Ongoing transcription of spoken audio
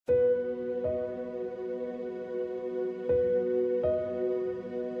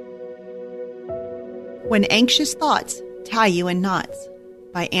When Anxious Thoughts Tie You in Knots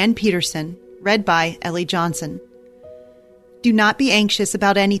by Ann Peterson, read by Ellie Johnson. Do not be anxious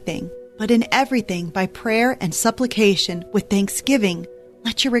about anything, but in everything by prayer and supplication with thanksgiving,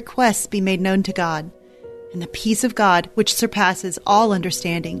 let your requests be made known to God. And the peace of God, which surpasses all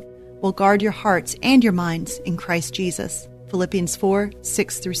understanding, will guard your hearts and your minds in Christ Jesus. Philippians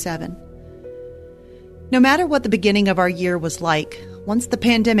 4:6-7. No matter what the beginning of our year was like, once the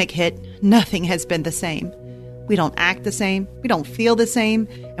pandemic hit, nothing has been the same. We don't act the same, we don't feel the same,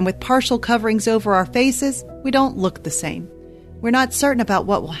 and with partial coverings over our faces, we don't look the same. We're not certain about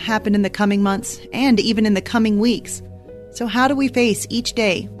what will happen in the coming months and even in the coming weeks. So how do we face each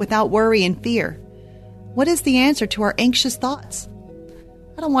day without worry and fear? What is the answer to our anxious thoughts?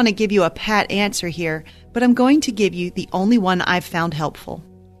 I don't want to give you a pat answer here, but I'm going to give you the only one I've found helpful.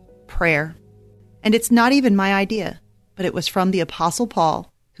 Prayer. And it's not even my idea, but it was from the Apostle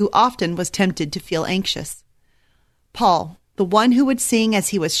Paul, who often was tempted to feel anxious. Paul, the one who would sing as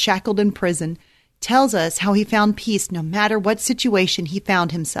he was shackled in prison, tells us how he found peace no matter what situation he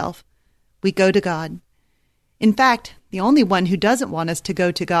found himself. We go to God. In fact, the only one who doesn't want us to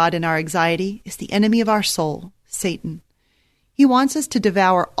go to God in our anxiety is the enemy of our soul, Satan. He wants us to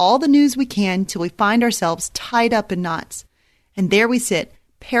devour all the news we can till we find ourselves tied up in knots. And there we sit,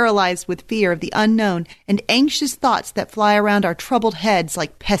 paralyzed with fear of the unknown and anxious thoughts that fly around our troubled heads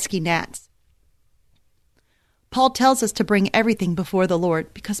like pesky gnats. Paul tells us to bring everything before the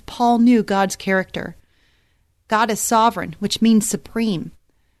Lord because Paul knew God's character. God is sovereign, which means supreme.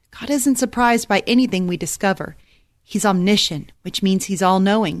 God isn't surprised by anything we discover. He's omniscient, which means he's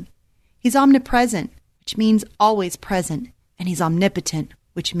all-knowing. He's omnipresent, which means always present. And he's omnipotent,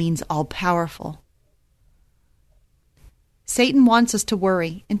 which means all-powerful. Satan wants us to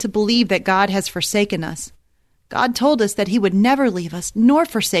worry and to believe that God has forsaken us. God told us that he would never leave us nor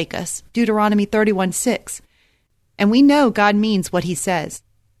forsake us, Deuteronomy 31:6. And we know God means what he says.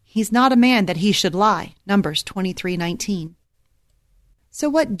 He's not a man that he should lie, Numbers 23:19. So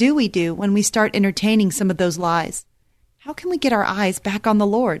what do we do when we start entertaining some of those lies? How can we get our eyes back on the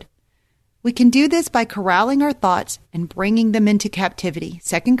Lord? We can do this by corralling our thoughts and bringing them into captivity,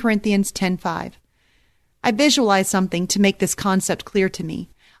 2 Corinthians 10:5. I visualize something to make this concept clear to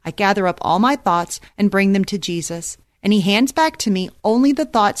me. I gather up all my thoughts and bring them to Jesus, and he hands back to me only the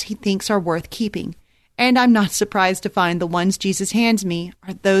thoughts he thinks are worth keeping. And I'm not surprised to find the ones Jesus hands me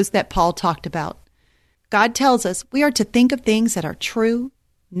are those that Paul talked about. God tells us we are to think of things that are true,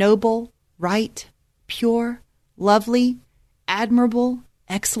 noble, right, pure, lovely, admirable,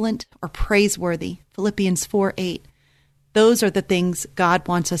 excellent, or praiseworthy, Philippians 4:8. Those are the things God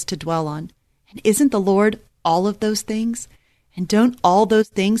wants us to dwell on. And isn't the Lord all of those things? And don't all those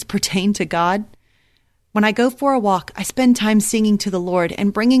things pertain to God? When I go for a walk, I spend time singing to the Lord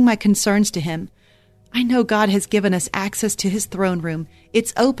and bringing my concerns to him. I know God has given us access to his throne room.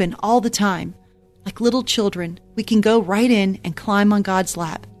 It's open all the time. Like little children, we can go right in and climb on God's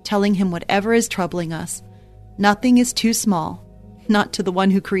lap, telling him whatever is troubling us. Nothing is too small, not to the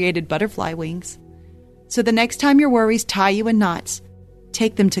one who created butterfly wings. So the next time your worries tie you in knots,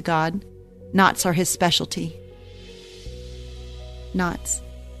 take them to God. Knots are his specialty. Knots.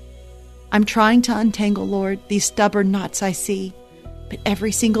 I'm trying to untangle, Lord, these stubborn knots I see. But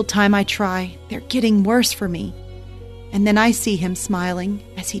every single time I try, they're getting worse for me. And then I see him smiling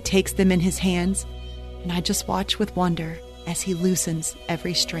as he takes them in his hands, and I just watch with wonder as he loosens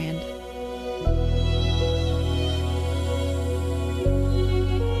every strand.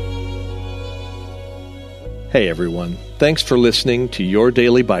 Hey everyone, thanks for listening to Your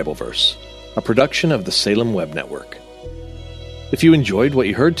Daily Bible Verse, a production of the Salem Web Network. If you enjoyed what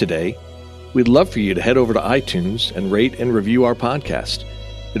you heard today, we'd love for you to head over to iTunes and rate and review our podcast.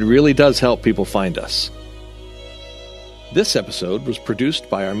 It really does help people find us. This episode was produced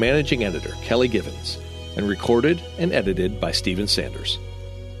by our managing editor, Kelly Givens, and recorded and edited by Stephen Sanders.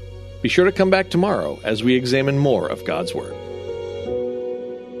 Be sure to come back tomorrow as we examine more of God's Word.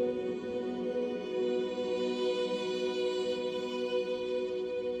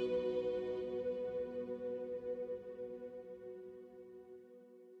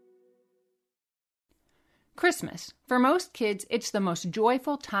 Christmas. For most kids, it's the most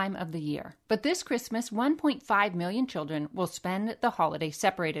joyful time of the year. But this Christmas, 1.5 million children will spend the holiday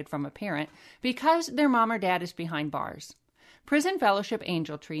separated from a parent because their mom or dad is behind bars. Prison Fellowship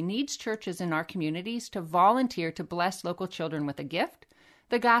Angel Tree needs churches in our communities to volunteer to bless local children with a gift,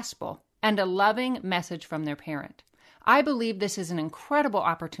 the gospel, and a loving message from their parent. I believe this is an incredible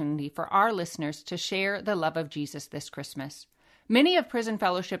opportunity for our listeners to share the love of Jesus this Christmas. Many of Prison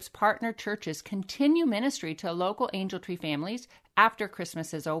Fellowship's partner churches continue ministry to local Angel Tree families after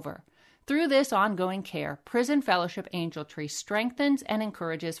Christmas is over. Through this ongoing care, Prison Fellowship Angel Tree strengthens and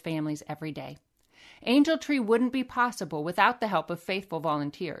encourages families every day. Angel Tree wouldn't be possible without the help of faithful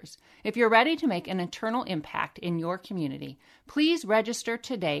volunteers. If you're ready to make an eternal impact in your community, please register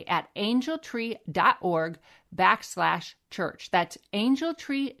today at angeltree.org/church. That's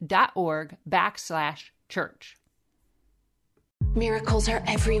angeltree.org/church. Miracles are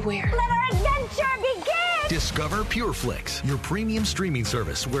everywhere. Let our adventure begin! Discover PureFlix, your premium streaming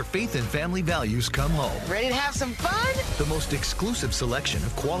service where faith and family values come home. Ready to have some fun? The most exclusive selection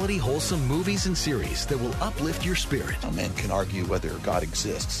of quality, wholesome movies and series that will uplift your spirit. A man can argue whether God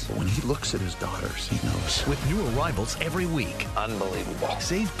exists, but when he looks at his daughters, he knows. With new arrivals every week. Unbelievable.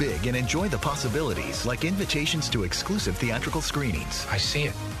 Save big and enjoy the possibilities, like invitations to exclusive theatrical screenings. I see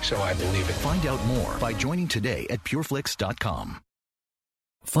it, so I believe it. Find out more by joining today at pureflix.com.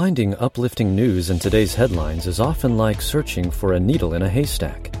 Finding uplifting news in today's headlines is often like searching for a needle in a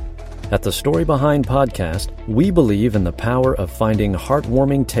haystack. At the Story Behind podcast, we believe in the power of finding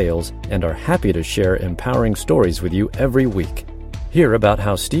heartwarming tales and are happy to share empowering stories with you every week. Hear about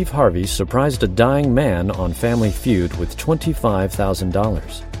how Steve Harvey surprised a dying man on Family Feud with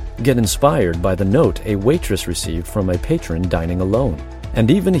 $25,000. Get inspired by the note a waitress received from a patron dining alone. And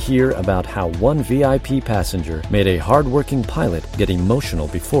even hear about how one VIP passenger made a hardworking pilot get emotional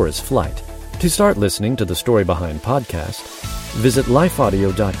before his flight. To start listening to the Story Behind podcast, visit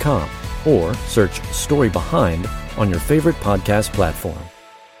lifeaudio.com or search Story Behind on your favorite podcast platform.